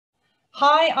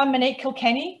Hi, I'm Monique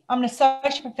Kilkenny. I'm an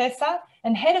Associate Professor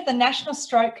and Head of the National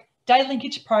Stroke Data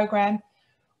Linkage Program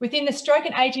within the Stroke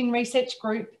and Ageing Research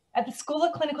Group at the School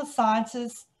of Clinical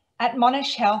Sciences at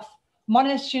Monash Health,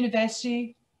 Monash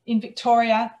University in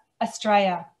Victoria,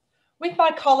 Australia. With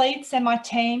my colleagues and my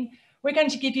team, we're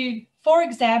going to give you 4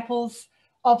 examples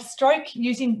of stroke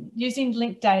using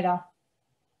linked data.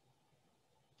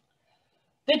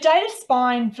 The data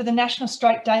spine for the National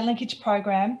Stroke Data Linkage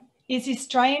Program is the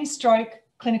Australian Stroke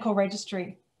Clinical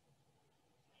Registry.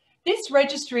 This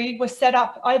registry was set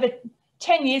up over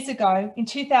 10 years ago in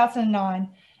 2009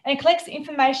 and collects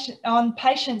information on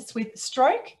patients with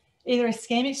stroke, either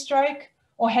ischemic stroke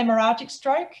or hemorrhagic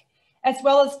stroke, as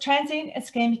well as transient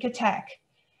ischemic attack.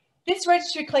 This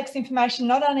registry collects information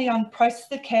not only on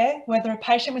process of care, whether a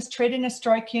patient was treated in a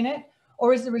stroke unit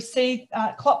or has received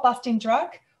clot-busting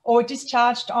drug or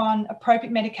discharged on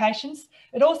appropriate medications.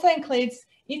 It also includes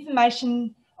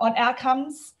information on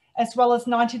outcomes as well as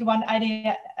 90 to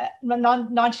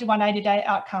 180 day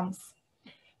outcomes.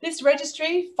 This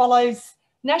registry follows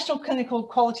National Clinical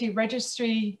Quality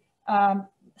Registry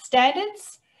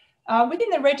standards. Within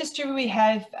the registry, we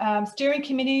have steering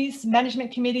committees,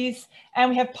 management committees, and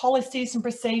we have policies and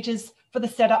procedures for the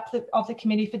setup of the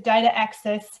committee for data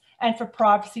access and for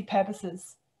privacy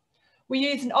purposes. We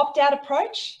use an opt-out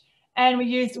approach and we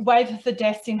use waiver for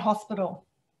deaths in hospital.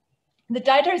 The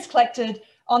data is collected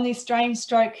on the Australian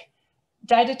Stroke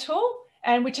Data Tool,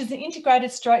 which is an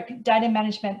integrated stroke data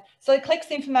management. So it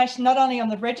collects information not only on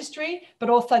the registry, but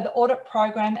also the audit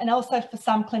program and also for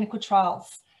some clinical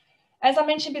trials. As I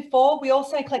mentioned before, we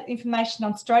also collect information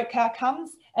on stroke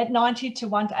outcomes at 90 to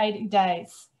 180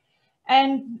 days.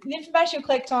 And the information we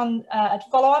collect on at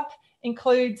follow-up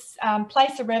includes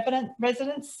place of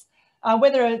residence,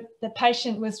 whether the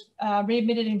patient was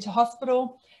readmitted into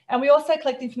hospital, and we also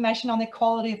collect information on their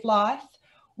quality of life,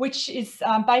 which is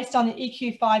based on the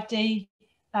EQ5D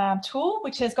tool,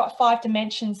 which has got 5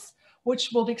 dimensions,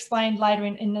 which will be explained later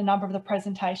in a number of the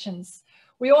presentations.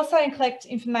 We also collect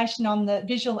information on the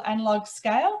visual analog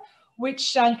scale,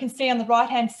 which you can see on the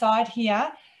right-hand side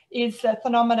here is a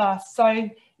thermometer. So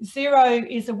 0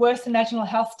 is the worst imaginable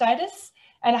health status,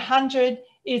 and 100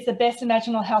 is the best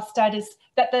imaginable health status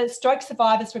that the stroke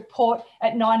survivors report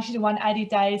at 90 to 180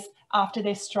 days after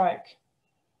their stroke.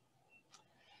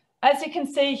 As you can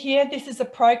see here, this is a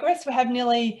progress. We have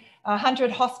nearly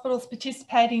 100 hospitals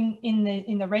participating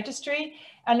in the registry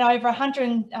and over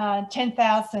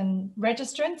 110,000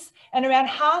 registrants, and around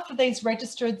half of these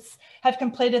registrants have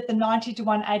completed the 90 to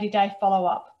 180 day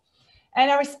follow-up.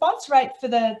 And our response rate for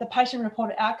the patient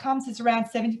reported outcomes is around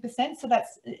 70%, so that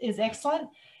is excellent.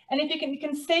 And if you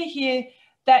can see here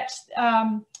that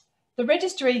the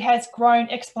registry has grown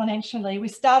exponentially. We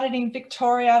started in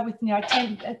Victoria with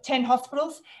 10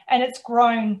 hospitals, and it's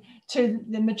grown to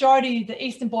the majority, the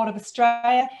eastern border of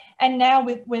Australia. And now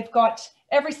we've got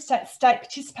every state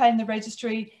participating in the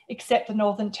registry except the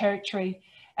Northern Territory.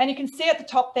 And you can see at the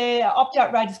top there, our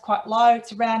opt-out rate is quite low.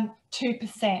 It's around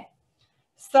 2%.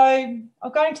 So I'll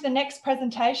go into the next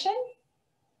presentation.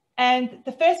 And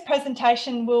the first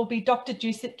presentation will be Dr.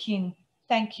 Joseph Kin.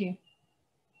 Thank you.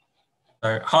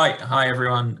 So, hi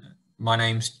everyone. My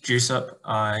name's Joseph.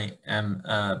 I am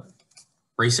a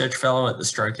research fellow at the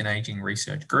Stroke and Ageing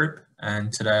Research Group,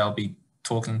 and today I'll be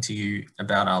talking to you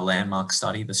about our landmark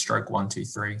study, the Stroke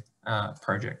 123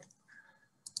 project.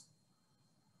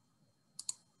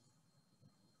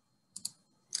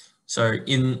 So,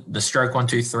 in the Stroke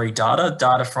 123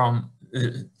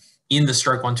 in the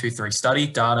Stroke 123 study,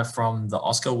 data from the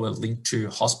OSCA were linked to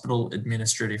hospital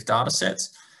administrative data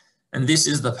sets. And this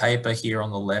is the paper here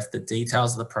on the left that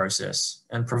details the process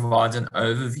and provides an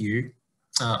overview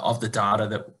of the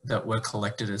data that were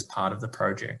collected as part of the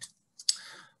project.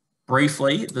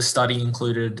 Briefly, the study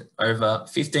included over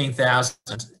 15,000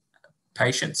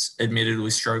 patients admitted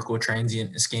with stroke or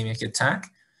transient ischemic attack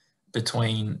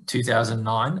between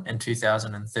 2009 and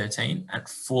 2013 at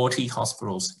 40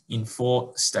 hospitals in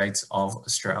 4 states of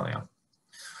Australia.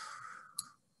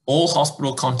 All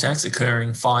hospital contacts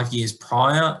occurring 5 years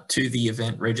prior to the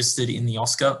event registered in the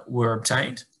OSCA were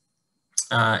obtained.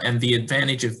 And the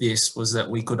advantage of this was that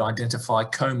we could identify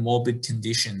comorbid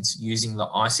conditions using the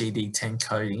ICD-10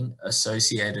 coding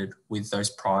associated with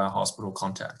those prior hospital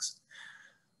contacts.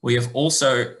 We have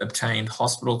also obtained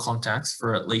hospital contacts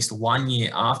for at least 1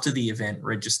 year after the event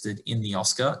registered in the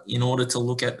OSCA in order to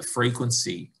look at the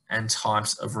frequency and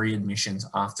types of readmissions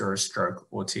after a stroke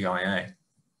or TIA.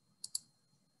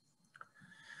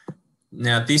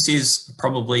 Now, this is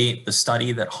probably the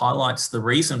study that highlights the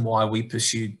reason why we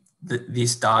pursued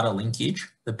this data linkage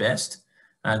the best.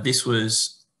 This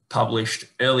was published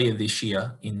earlier this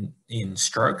year in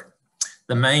Stroke.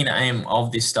 The main aim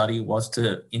of this study was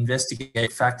to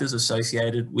investigate factors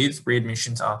associated with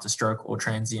readmissions after stroke or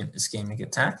transient ischemic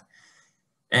attack.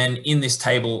 And in this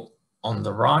table on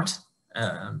the right,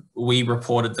 we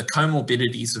reported the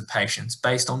comorbidities of patients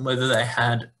based on whether they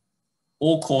had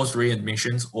all-cause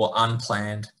readmissions or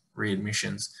unplanned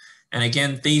readmissions. And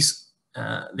again, these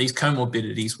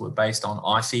comorbidities were based on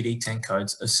ICD-10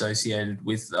 codes associated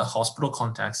with the hospital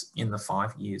contacts in the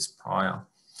 5 years prior.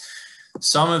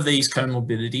 Some of these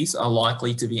comorbidities are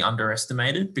likely to be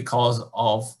underestimated because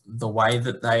of the way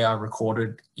that they are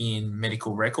recorded in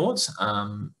medical records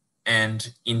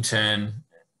and in turn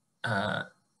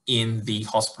in the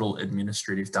hospital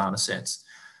administrative data sets.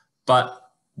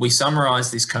 But we summarize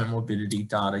this comorbidity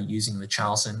data using the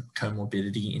Charlson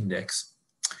Comorbidity Index.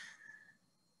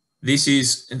 This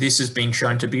has been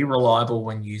shown to be reliable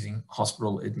when using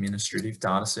hospital administrative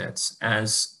data sets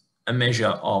as a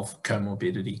measure of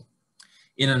comorbidity.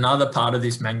 In another part of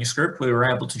this manuscript, we were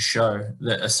able to show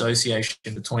the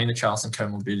association between the Charlson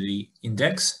Comorbidity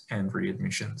Index and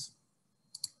readmissions.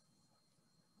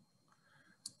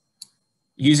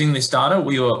 Using this data,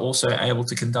 we were also able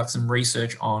to conduct some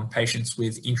research on patients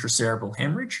with intracerebral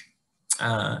hemorrhage.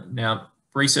 Now,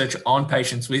 research on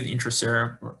patients with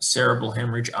intracerebral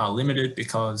hemorrhage are limited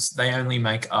because they only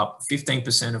make up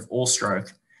 15% of all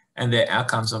stroke, and their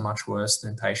outcomes are much worse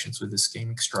than patients with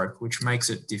ischemic stroke, which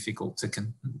makes it difficult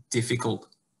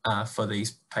for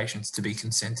these patients to be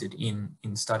consented in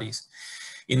studies.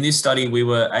 In this study, we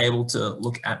were able to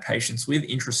look at patients with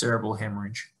intracerebral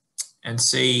hemorrhage and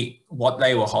see what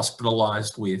they were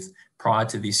hospitalized with prior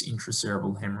to this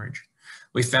intracerebral hemorrhage.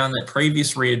 We found that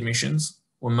previous readmissions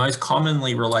were most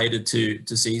commonly related to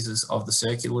diseases of the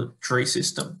circulatory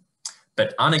system,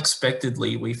 but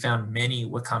unexpectedly, we found many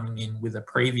were coming in with a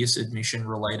previous admission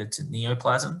related to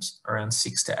neoplasms, around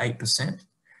 6 to 8%,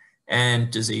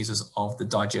 and diseases of the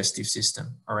digestive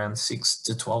system, around 6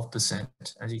 to 12%,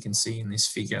 as you can see in this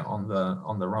figure on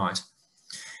the right.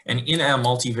 And in our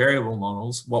multivariable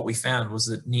models, what we found was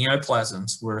that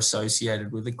neoplasms were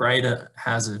associated with a greater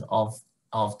hazard of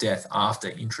death after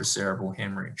intracerebral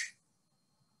hemorrhage.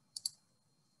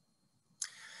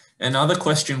 Another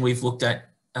question we've looked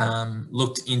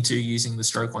into using the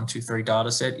Stroke 123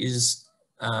 dataset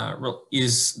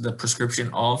is the prescription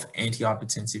of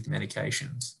antihypertensive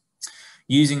medications.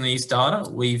 Using these data,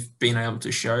 we've been able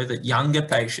to show that younger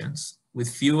patients with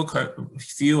fewer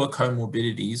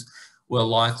comorbidities were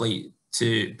likely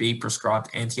to be prescribed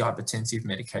antihypertensive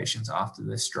medications after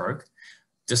their stroke,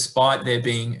 despite there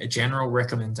being a general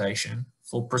recommendation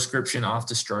for prescription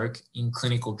after stroke in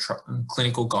clinical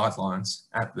guidelines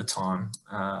at the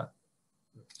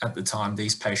time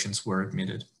these patients were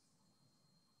admitted.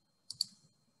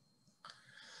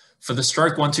 For the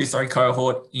Stroke 123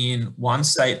 cohort in one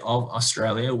state of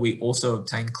Australia, we also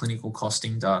obtained clinical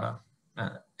costing data.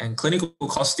 And clinical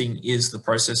costing is the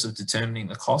process of determining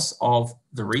the cost of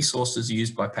the resources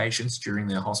used by patients during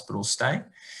their hospital stay.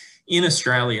 In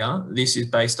Australia, this is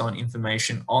based on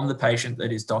information on the patient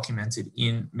that is documented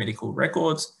in medical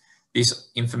records. This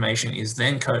information is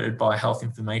then coded by health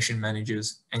information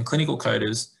managers and clinical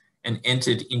coders and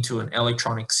entered into an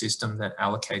electronic system that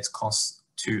allocates costs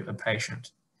to a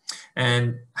patient.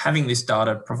 And having this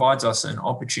data provides us an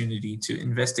opportunity to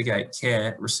investigate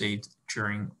care received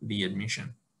during the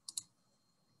admission.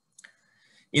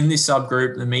 In this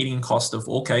subgroup, the median cost of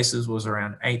all cases was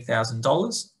around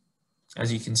 $8,000.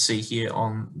 As you can see here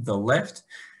on the left,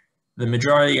 the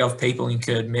majority of people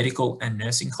incurred medical and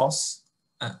nursing costs,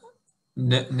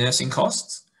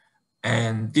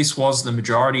 and this was the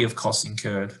majority of costs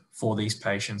incurred for these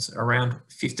patients, around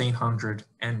 $1,500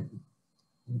 and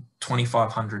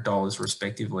 $2,500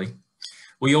 respectively.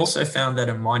 We also found that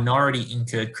a minority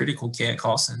incurred critical care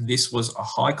costs, and this was a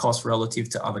high cost relative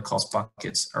to other cost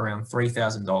buckets, around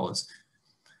 $3,000.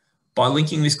 By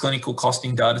linking this clinical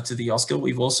costing data to the OSCA,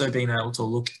 we've also been able to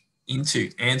look into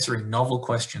answering novel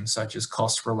questions such as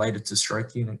costs related to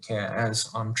stroke unit care, as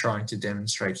I'm trying to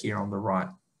demonstrate here on the right.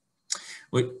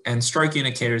 And stroke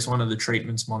unit care is one of the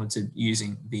treatments monitored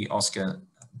using the OSCA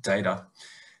data.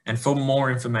 And for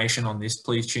more information on this,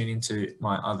 please tune into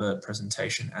my other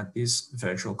presentation at this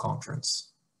virtual conference.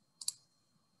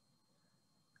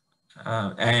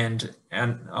 And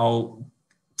I'll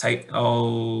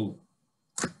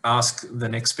ask the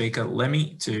next speaker,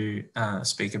 Lemmy, to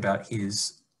speak about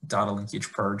his data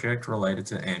linkage project related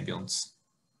to ambulance.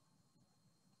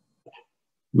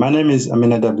 My name is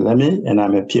Aminadab Lemmy, and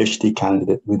I'm a PhD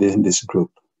candidate within this group.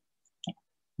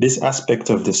 This aspect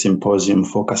of the symposium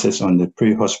focuses on the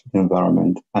pre-hospital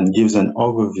environment and gives an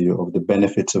overview of the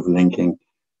benefits of linking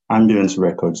ambulance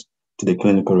records to the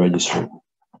clinical registry.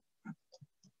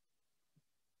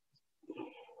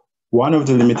 One of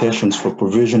the limitations for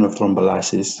provision of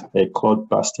thrombolysis, a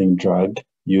clot-busting drug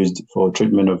used for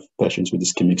treatment of patients with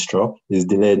ischemic stroke, is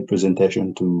delayed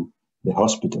presentation to the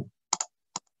hospital.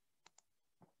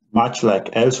 Much like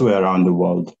elsewhere around the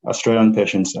world, Australian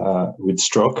patients with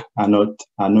stroke are no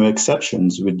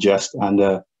exceptions, with just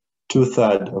under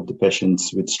 2/3 of the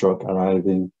patients with stroke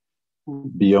arriving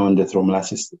beyond the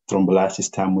thrombolysis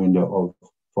time window of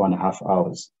 4.5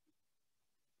 hours.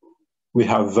 We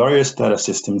have various data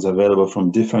systems available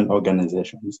from different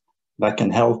organizations that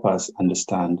can help us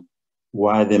understand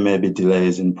why there may be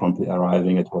delays in promptly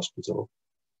arriving at hospital,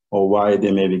 or why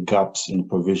there may be gaps in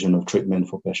provision of treatment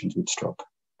for patients with stroke.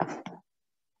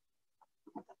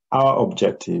 Our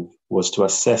objective was to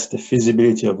assess the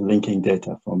feasibility of linking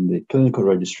data from the clinical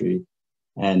registry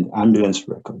and ambulance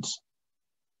records.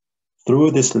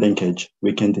 Through this linkage,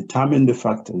 we can determine the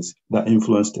factors that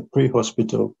influence the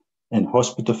pre-hospital and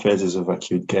hospital phases of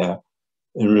acute care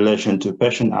in relation to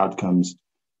patient outcomes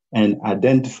and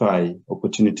identify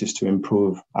opportunities to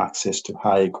improve access to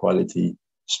high quality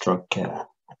stroke care.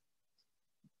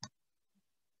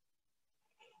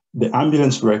 The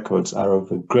ambulance records are of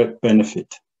a great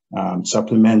benefit,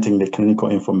 supplementing the clinical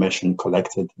information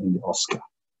collected in the OSCA.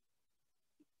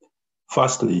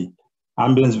 Firstly,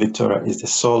 Ambulance Victoria is the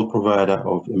sole provider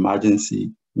of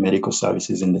emergency medical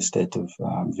services in the state of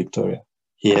Victoria,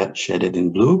 here shaded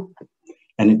in blue,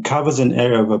 and it covers an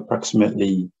area of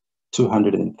approximately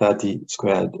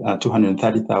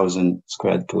 230,000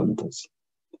 square kilometers.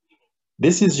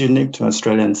 This is unique to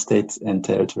Australian states and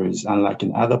territories, unlike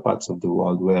in other parts of the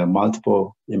world where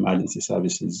multiple emergency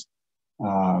services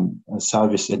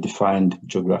service a defined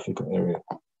geographical area.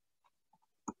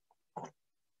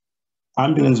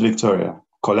 Ambulance Victoria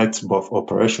collects both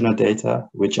operational data,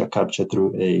 which are captured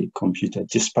through a computer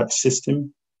dispatch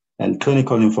system, and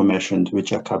clinical information,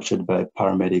 which are captured by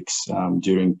paramedics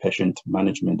during patient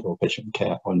management or patient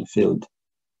care on the field.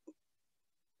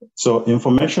 So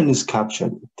information is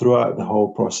captured throughout the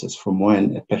whole process, from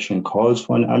when a patient calls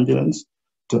for an ambulance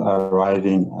to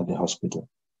arriving at the hospital.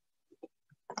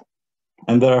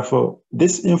 And therefore,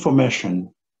 this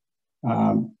information,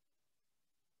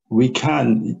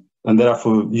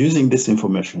 using this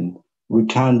information, we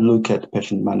can look at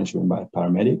patient management by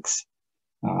paramedics,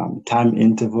 time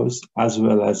intervals, as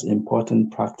well as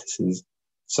important practices,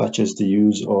 such as the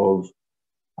use of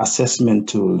assessment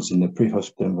tools in the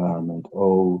pre-hospital environment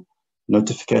or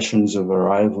notifications of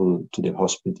arrival to the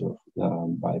hospital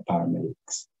by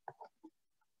paramedics.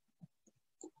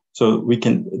 So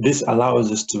this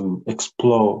allows us to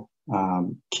explore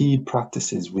key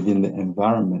practices within the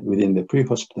environment, within the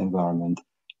pre-hospital environment,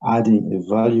 adding a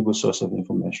valuable source of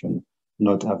information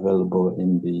not available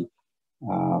in the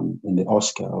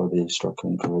OSCA or the Stroke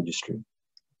Clinical Registry.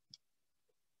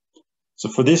 So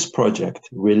for this project,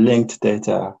 we linked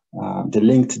data. The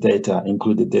linked data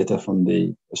included data from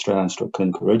the Australian Stroke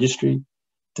Clinical Registry,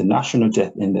 the National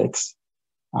Death Index,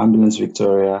 Ambulance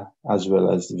Victoria, as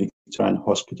well as the Victorian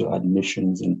Hospital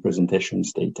admissions and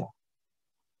presentations data.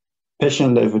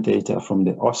 Patient level data from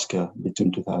the OSCA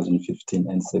between 2015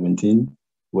 and 17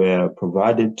 were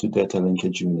provided to data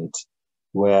linkage units,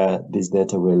 where these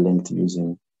data were linked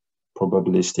using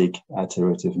probabilistic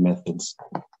iterative methods.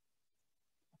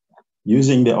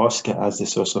 Using the OSCA as the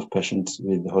source of patients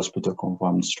with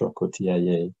hospital-confirmed stroke or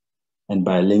TIA, and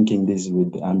by linking these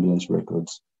with the ambulance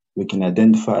records, we can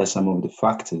identify some of the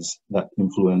factors that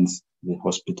influence the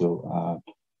hospital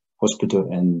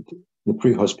and the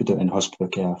pre-hospital and hospital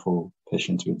care for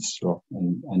patients with stroke,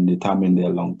 and determine their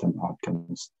long-term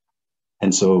outcomes.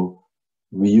 And so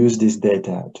we use this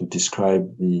data to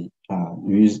describe we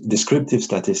use descriptive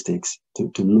statistics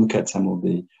to look at some of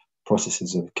the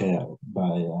processes of care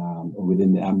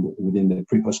within the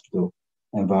pre-hospital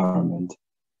environment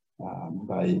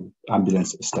by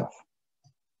ambulance staff.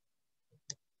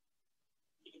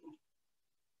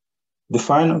 The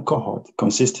final cohort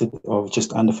consisted of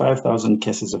just under 5,000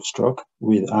 cases of stroke,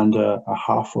 with under a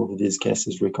half of these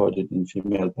cases recorded in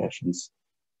female patients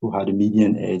who had a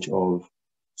median age of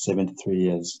 73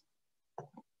 years.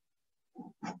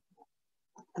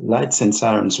 Lights and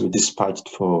sirens were dispatched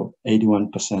for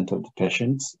 81% of the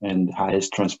patients, and the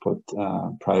highest transport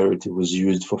priority was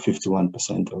used for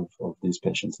 51% of these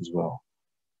patients as well.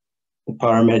 The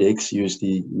paramedics used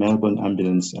the Melbourne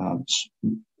Ambulance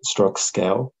Stroke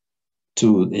Scale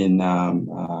tool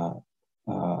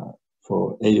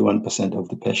for 81% of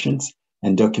the patients,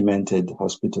 and documented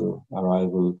hospital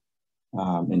arrival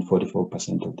in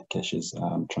 44% of the cases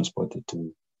transported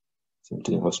to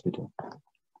the hospital.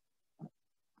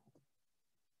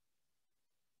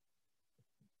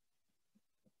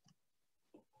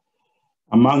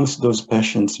 Amongst those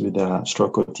patients with a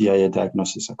stroke or TIA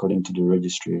diagnosis, according to the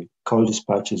registry, call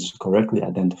dispatchers correctly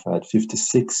identified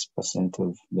 56%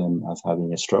 of them as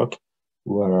having a stroke,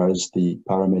 whereas the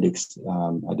paramedics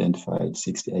identified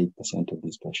 68% of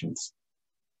these patients.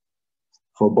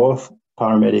 For both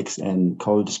paramedics and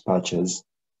call dispatchers,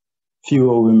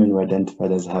 fewer women were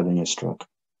identified as having a stroke.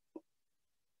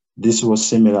 This was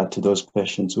similar to those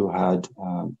patients who had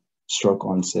stroke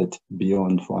onset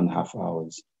beyond 4.5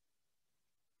 hours.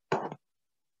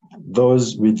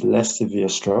 Those with less severe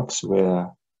strokes were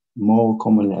more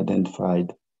commonly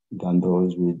identified than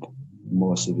those with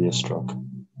more severe stroke.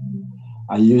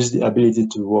 I use the ability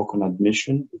to walk on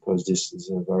admission because this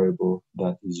is a variable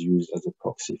that is used as a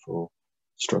proxy for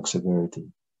stroke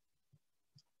severity.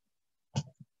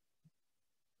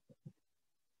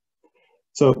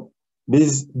 So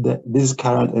these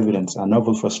current evidence are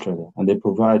novel for Australia, and they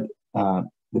provide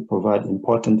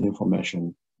important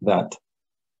information that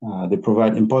they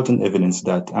provide important evidence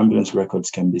that ambulance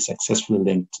records can be successfully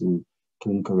linked to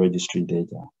clinical registry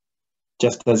data.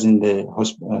 Just as in the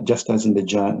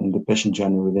patient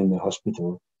journey within the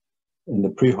hospital, in the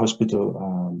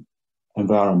pre-hospital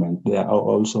environment, there are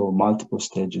also multiple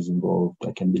stages involved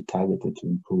that can be targeted to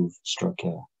improve stroke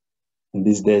care. And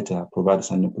this data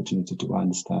provides an opportunity to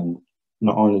understand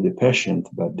not only the patient,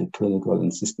 but the clinical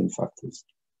and system factors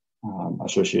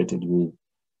associated with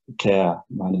care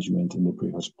management in the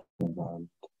pre-hospital environment.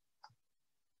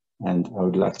 And I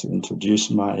would like to introduce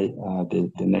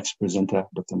the next presenter,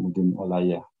 Dr. Mudin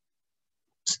Olaya.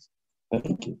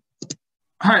 Thank you.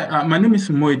 Hi, my name is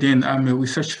Moidin. I'm a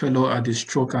research fellow at the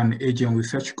Stroke and Aging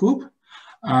Research Group,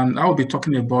 and I will be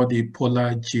talking about the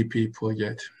Polar GP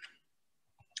project.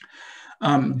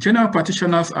 General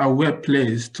practitioners are well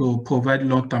placed to provide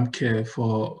long-term care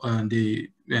for the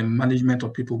management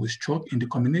of people with stroke in the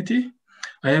community.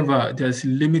 However, there's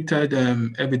limited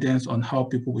evidence on how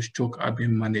people with stroke are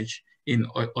being managed in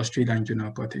Australian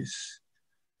general practice.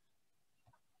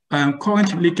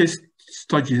 Current linkage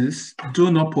studies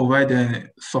do not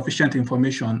provide sufficient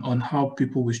information on how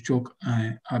people with stroke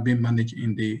are being managed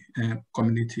in the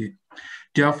community.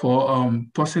 Therefore,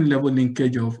 person-level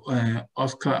linkage of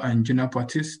OSCA and general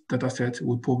practice datasets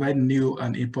will provide new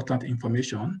and important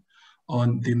information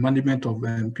on the management of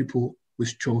people with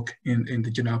stroke in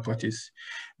the general practice.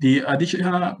 The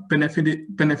additional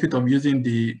benefit of using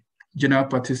the general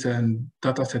practice and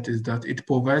dataset is that it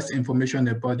provides information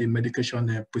about the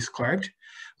medication prescribed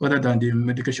rather than the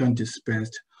medication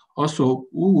dispensed. Also,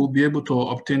 we will be able to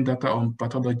obtain data on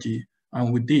pathology,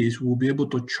 and with this, we'll be able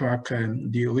to track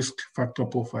the risk factor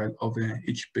profile of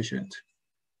each patient.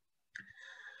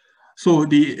 So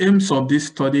the aims of this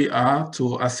study are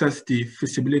to assess the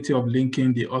feasibility of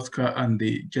linking the OSCA and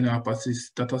the general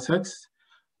practice datasets,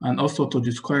 and also to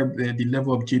describe the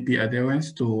level of GP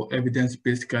adherence to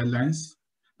evidence-based guidelines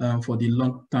for the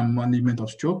long-term management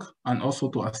of stroke, and also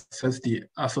to assess the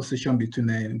association between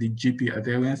the GP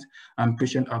adherence and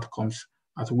patient outcomes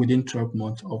within 12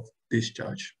 months of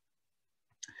discharge.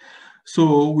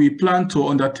 So we plan to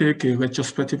undertake a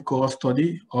retrospective cohort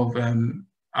study of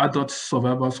adult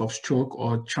survivors of stroke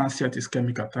or transient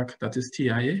ischemic attack, that is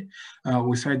TIA,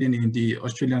 residing in the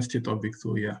Australian state of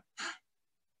Victoria.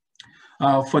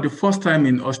 For the first time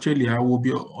in Australia, we'll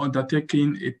be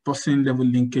undertaking a person-level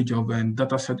linkage of a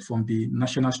dataset from the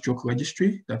National Stroke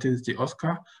Registry, that is the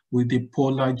OSCA, with the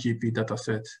Polar GP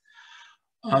dataset.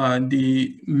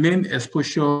 The main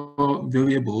exposure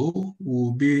variable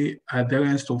will be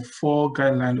adherence to 4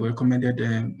 guideline recommended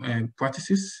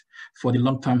practices for the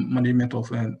long-term management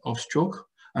of stroke,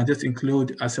 and this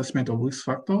include assessment of risk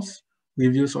factors,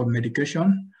 reviews of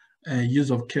medication,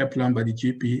 use of care plan by the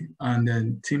GP, and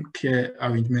then team care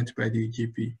arrangement by the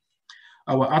GP.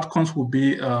 Our outcomes will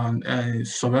be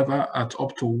survival at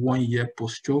up to 1 year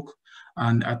post-stroke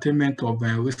and attainment of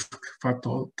risk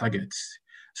factor targets.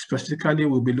 Specifically,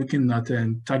 we'll be looking at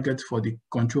targets for the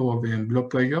control of blood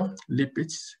pressure,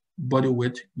 lipids, body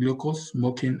weight, glucose,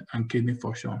 smoking, and kidney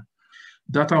function.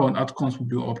 Data on outcomes will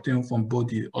be obtained from both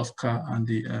the OSCA and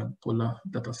the Polar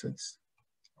datasets.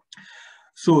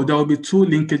 So there will be 2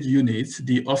 linkage units,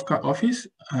 the OSCA office,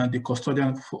 the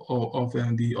custodian of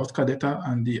the OSCA data,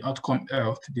 and the outcome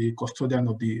health, the custodian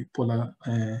of the Polar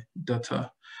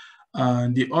data.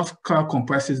 The OSCA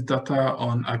comprises data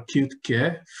on acute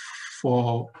care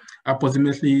for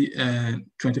approximately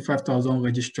 25,000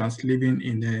 registrants living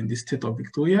in the state of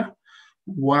Victoria,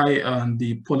 while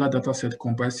the Polar dataset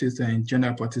comprises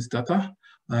general practice data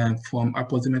from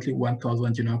approximately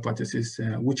 1,000 general practices,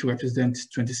 which represents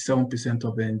 27%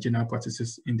 of general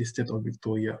practices in the state of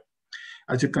Victoria.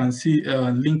 As you can see,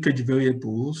 linkage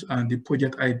variables and the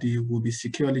project ID will be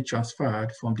securely transferred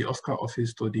from the OSCAR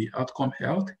office to the outcome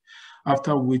health,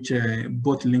 after which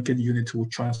both linkage units will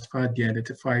transfer the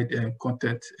identified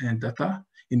content and data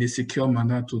in a secure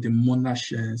manner to the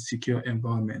Monash secure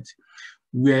environment,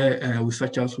 where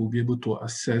researchers will be able to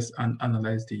assess and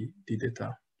analyze the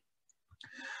data.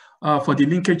 For the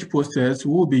linkage process,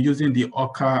 we will be using the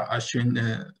OCA Ashen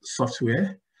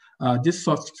software. This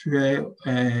software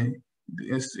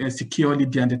securely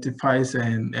de-identifies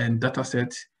and data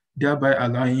sets, thereby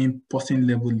allowing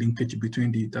person-level linkage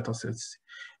between the data sets.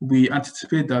 We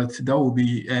anticipate that there will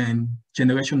be a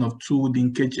generation of 2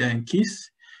 linkage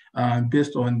keys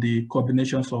based on the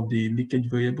combinations of the linkage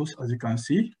variables, as you can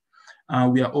see.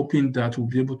 We are hoping that we'll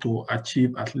be able to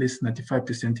achieve at least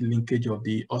 95% linkage of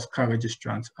the OSCAR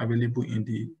registrants available in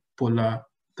the polar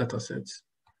datasets.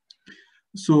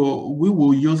 So we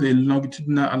will use a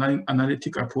longitudinal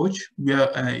analytic approach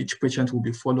where each patient will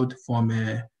be followed from,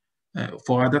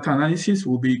 for our data analysis,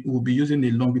 we'll be using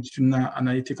a longitudinal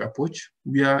analytic approach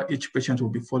where each patient will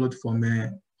be followed from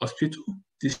hospital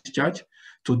discharge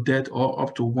to death or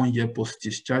up to 1 year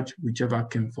post-discharge, whichever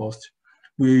came first.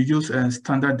 We use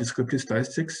standard descriptive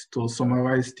statistics to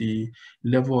summarize the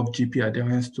level of GP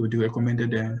adherence to the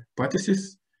recommended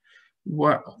practices.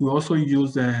 We also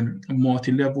use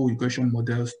multi-level regression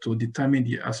models to determine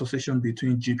the association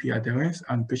between GP adherence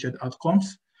and patient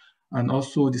outcomes. And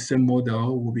also the same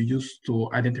model will be used to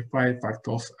identify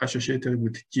factors associated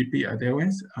with GP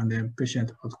adherence and then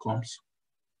patient outcomes.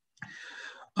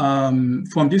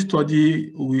 From this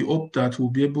study, we hope that we'll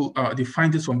be able, the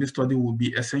findings from this study will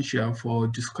be essential for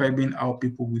describing how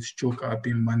people with stroke are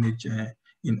being managed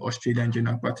in Australian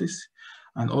general practice.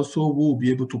 And also we'll be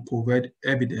able to provide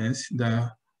evidence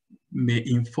that may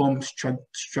inform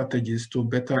strategies to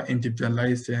better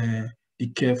individualize the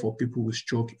care for people with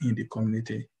stroke in the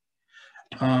community.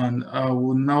 And I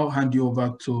will now hand you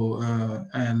over to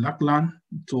Lachlan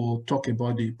to talk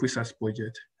about the PRECISE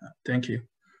project. Thank you.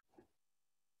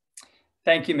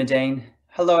 Thank you, Medine.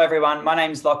 Hello, everyone. My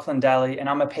name is Lachlan Daly, and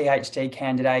I'm a PhD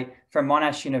candidate from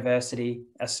Monash University,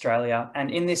 Australia.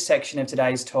 And in this section of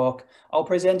today's talk, I'll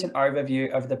present an overview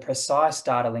of the PRECISE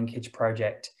Data Linkage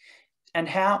project and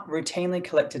how routinely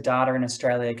collected data in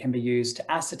Australia can be used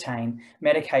to ascertain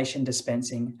medication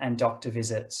dispensing and doctor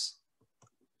visits.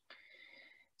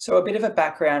 So a bit of a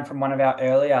background from one of our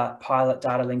earlier pilot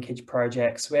data linkage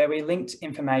projects where we linked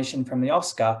information from the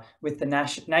OSCAR with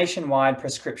the nationwide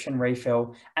prescription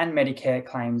refill and Medicare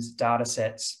claims data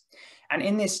sets. And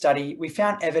in this study, we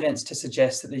found evidence to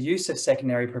suggest that the use of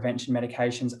secondary prevention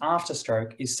medications after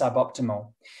stroke is suboptimal.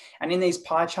 And in these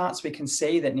pie charts, we can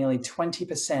see that nearly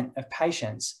 20% of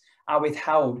patients are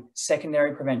withheld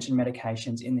secondary prevention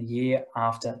medications in the year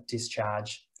after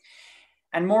discharge.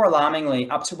 And more alarmingly,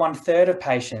 up to 1/3 of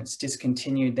patients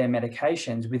discontinued their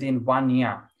medications within 1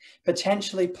 year,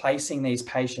 potentially placing these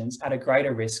patients at a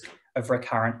greater risk of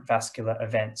recurrent vascular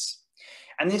events.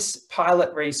 And this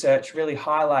pilot research really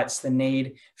highlights the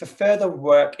need for further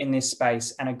work in this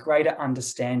space and a greater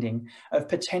understanding of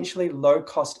potentially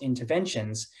low-cost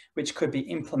interventions which could be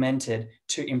implemented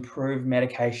to improve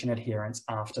medication adherence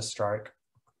after stroke.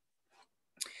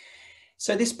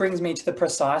 So this brings me to the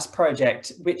PRECISE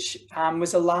project, which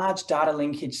was a large data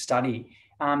linkage study,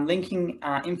 linking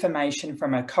information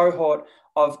from a cohort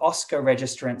of OSCAR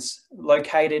registrants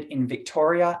located in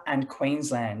Victoria and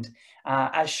Queensland,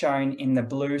 as shown in the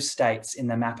blue states in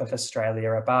the map of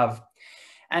Australia above.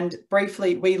 And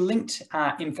briefly, we linked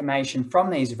information from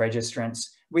these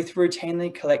registrants with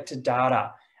routinely collected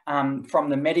data from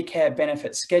the Medicare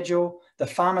benefit schedule, the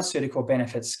pharmaceutical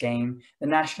benefit scheme, the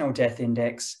National Death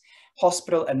Index,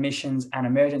 hospital admissions and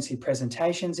emergency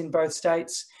presentations in both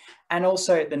states, and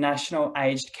also the National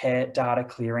Aged Care Data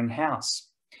Clearinghouse.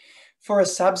 For a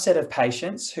subset of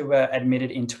patients who were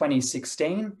admitted in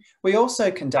 2016, we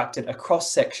also conducted a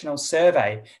cross-sectional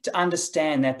survey to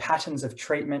understand their patterns of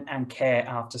treatment and care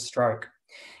after stroke.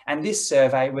 And this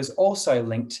survey was also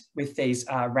linked with these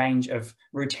range of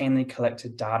routinely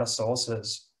collected data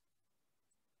sources.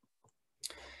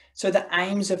 So the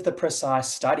aims of the PRECISE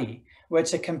study were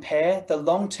to compare the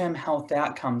long-term health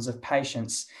outcomes of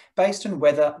patients based on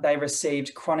whether they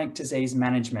received chronic disease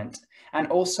management and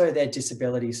also their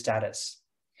disability status.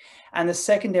 And the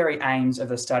secondary aims of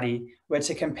the study were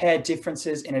to compare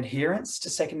differences in adherence to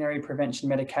secondary prevention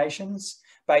medications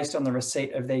based on the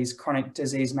receipt of these chronic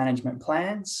disease management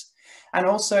plans, and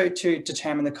also to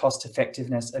determine the cost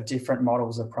effectiveness of different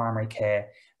models of primary care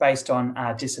based on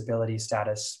disability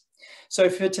status. So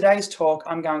for today's talk,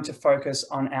 I'm going to focus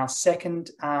on our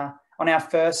second on our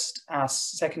first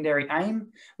secondary aim,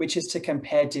 which is to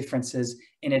compare differences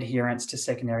in adherence to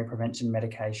secondary prevention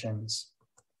medications.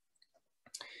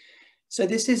 So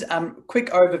this is a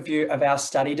quick overview of our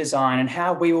study design and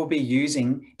how we will be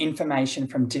using information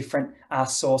from different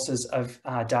sources of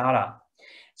data.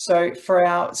 So for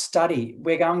our study,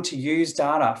 we're going to use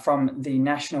data from the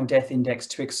National Death Index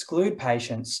to exclude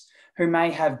patients who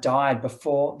may have died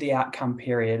before the outcome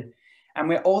period. And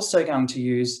we're also going to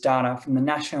use data from the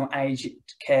National Aged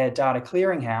Care Data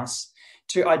Clearinghouse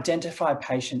to identify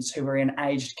patients who are in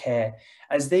aged care,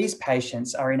 as these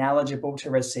patients are ineligible to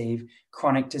receive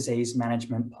chronic disease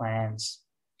management plans.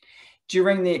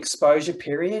 During the exposure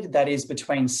period, that is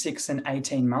between 6 and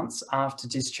 18 months after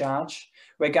discharge,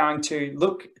 we're going to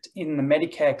look in the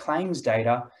Medicare claims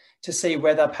data to see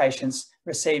whether patients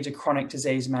received a chronic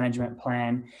disease management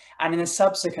plan. And in the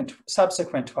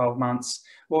subsequent 12 months,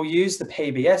 we'll use the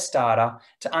PBS data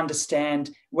to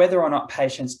understand whether or not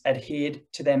patients adhered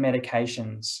to their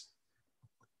medications.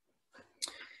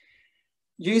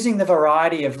 Using the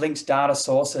variety of linked data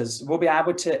sources, we'll be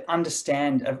able to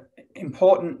understand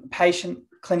important patient,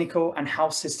 clinical and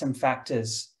health system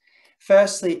factors.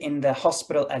 Firstly, in the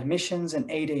hospital admissions and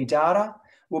ED data,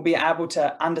 we'll be able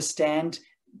to understand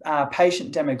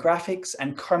patient demographics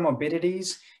and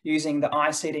comorbidities using the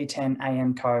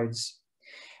ICD-10 codes.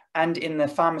 And in the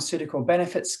pharmaceutical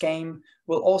benefit scheme,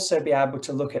 we'll also be able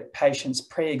to look at patients'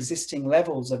 pre-existing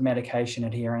levels of medication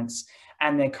adherence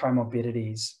and their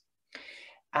comorbidities.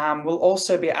 We'll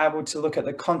also be able to look at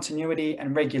the continuity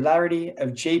and regularity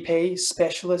of GP,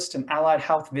 specialist and allied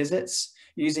health visits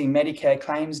using Medicare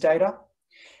claims data,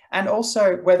 and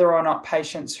also whether or not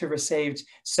patients who received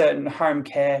certain home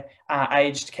care,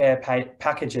 aged care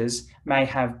packages may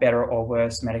have better or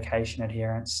worse medication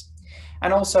adherence.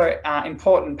 And also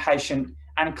important patient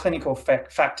and clinical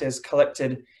factors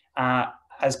collected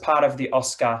as part of the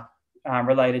OSCAR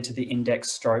related to the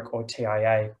index stroke or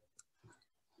TIA.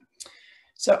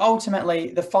 So ultimately,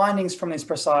 the findings from this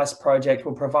PRECISE project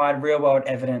will provide real-world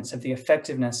evidence of the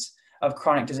effectiveness of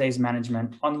chronic disease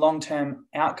management on long-term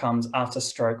outcomes after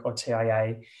stroke or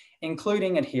TIA,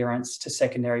 including adherence to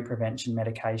secondary prevention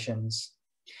medications.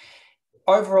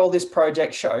 Overall, this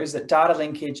project shows that data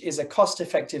linkage is a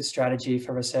cost-effective strategy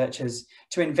for researchers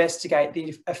to investigate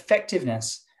the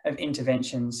effectiveness of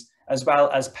interventions as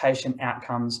well as patient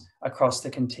outcomes across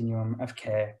the continuum of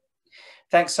care.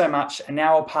 Thanks so much, and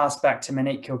now I'll pass back to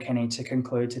Monique Kilkenny to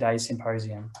conclude today's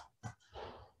symposium.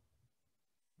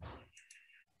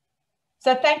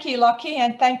 So thank you, Lockie,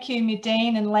 and thank you,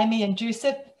 Medine and Lemmy and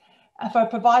Joseph for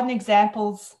providing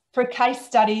examples for a case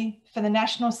study for the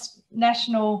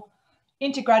National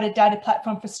Integrated Data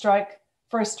Platform for Stroke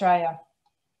for Australia.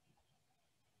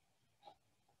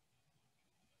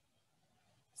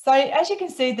 So as you can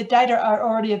see, the data are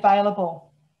already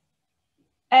available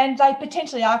and they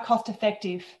potentially are cost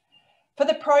effective. For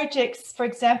the projects, for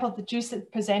example, the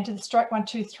Joseph presented, the Stroke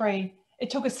 123, it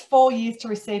took us 4 years to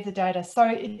receive the data. So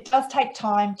it does take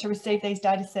time to receive these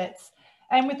data sets.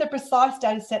 And with the PRECISE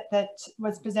data set that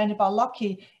was presented by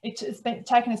Lockie, it's been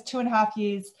taken us 2.5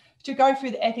 years to go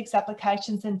through the ethics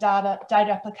applications and data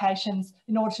applications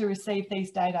in order to receive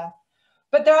these data.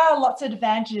 But there are lots of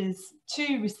advantages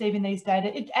to receiving these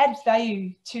data. It adds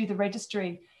value to the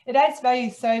registry. It adds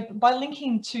value, so by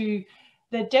linking to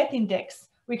the death index,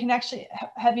 we can actually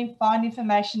find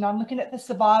information on looking at the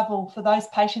survival for those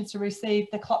patients who receive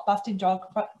the clot-busting drug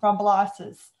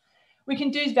thrombolysis. We can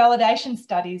do validation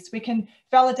studies. We can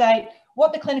validate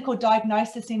what the clinical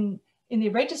diagnosis in the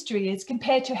registry is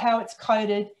compared to how it's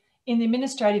coded in the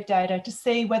administrative data to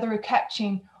see whether we're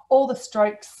capturing all the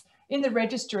strokes in the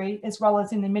registry as well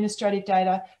as in the administrative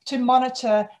data to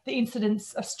monitor the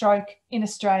incidence of stroke in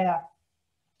Australia.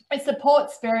 It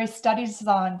supports various study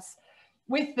designs.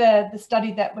 With the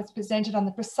study that was presented on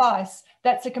the PRECISE,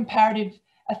 that's a comparative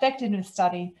effectiveness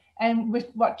study. And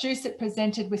with what Joseph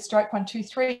presented with Stroke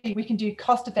 123, we can do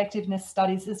cost effectiveness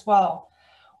studies as well.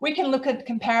 We can look at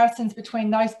comparisons between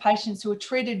those patients who were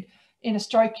treated in a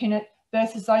stroke unit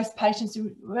versus those patients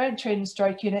who weren't treated in a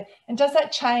stroke unit. And does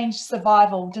that change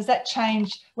survival? Does that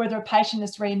change whether a patient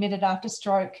is readmitted after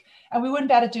stroke? And we wouldn't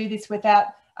be able to do this without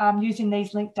using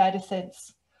these linked data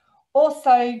sets.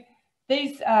 Also,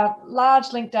 these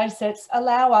large linked data sets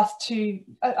allow us to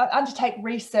undertake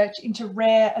research into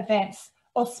rare events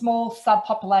or small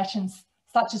subpopulations,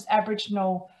 such as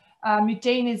Aboriginal.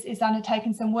 Medine is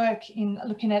undertaking some work in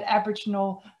looking at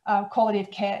Aboriginal quality of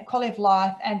care, quality of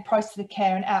life and process of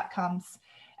care and outcomes.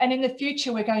 And in the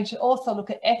future, we're going to also look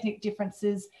at ethnic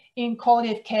differences in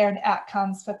quality of care and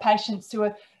outcomes for patients who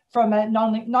are from a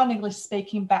non-English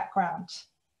speaking background.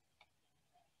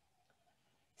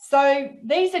 So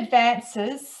these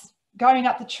advances going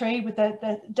up the tree with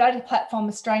the data platform,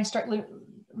 Australian Stroke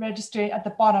Registry at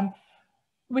the bottom,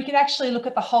 we can actually look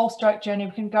at the whole stroke journey.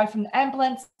 We can go from the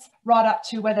ambulance right up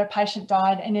to whether a patient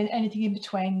died and anything in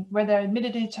between, whether they're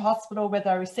admitted into hospital, whether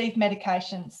they received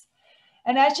medications.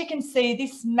 And as you can see,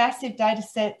 this massive data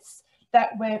sets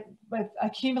that we've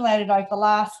accumulated over the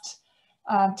last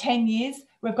 10 years,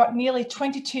 we've got nearly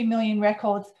 22 million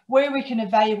records where we can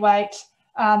evaluate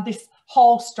this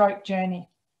whole stroke journey.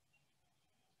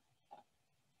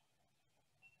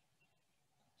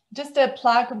 Just a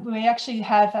plug, we actually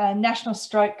have a National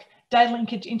Stroke Data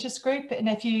Linkage Interest Group, and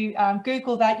if you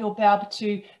Google that, you'll be able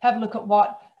to have a look at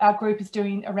what our group is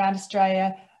doing around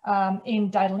Australia in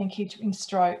data linkage in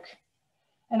stroke.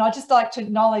 And I'd just like to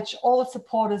acknowledge all the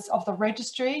supporters of the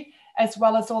registry, as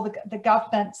well as all the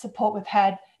government support we've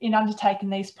had in undertaking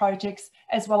these projects,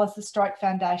 as well as the Stroke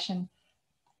Foundation.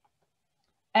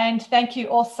 And thank you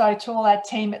also to all our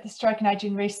team at the Stroke and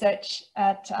Ageing Research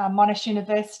at Monash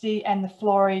University and the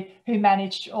Florey, who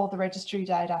managed all the registry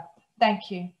data.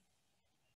 Thank you.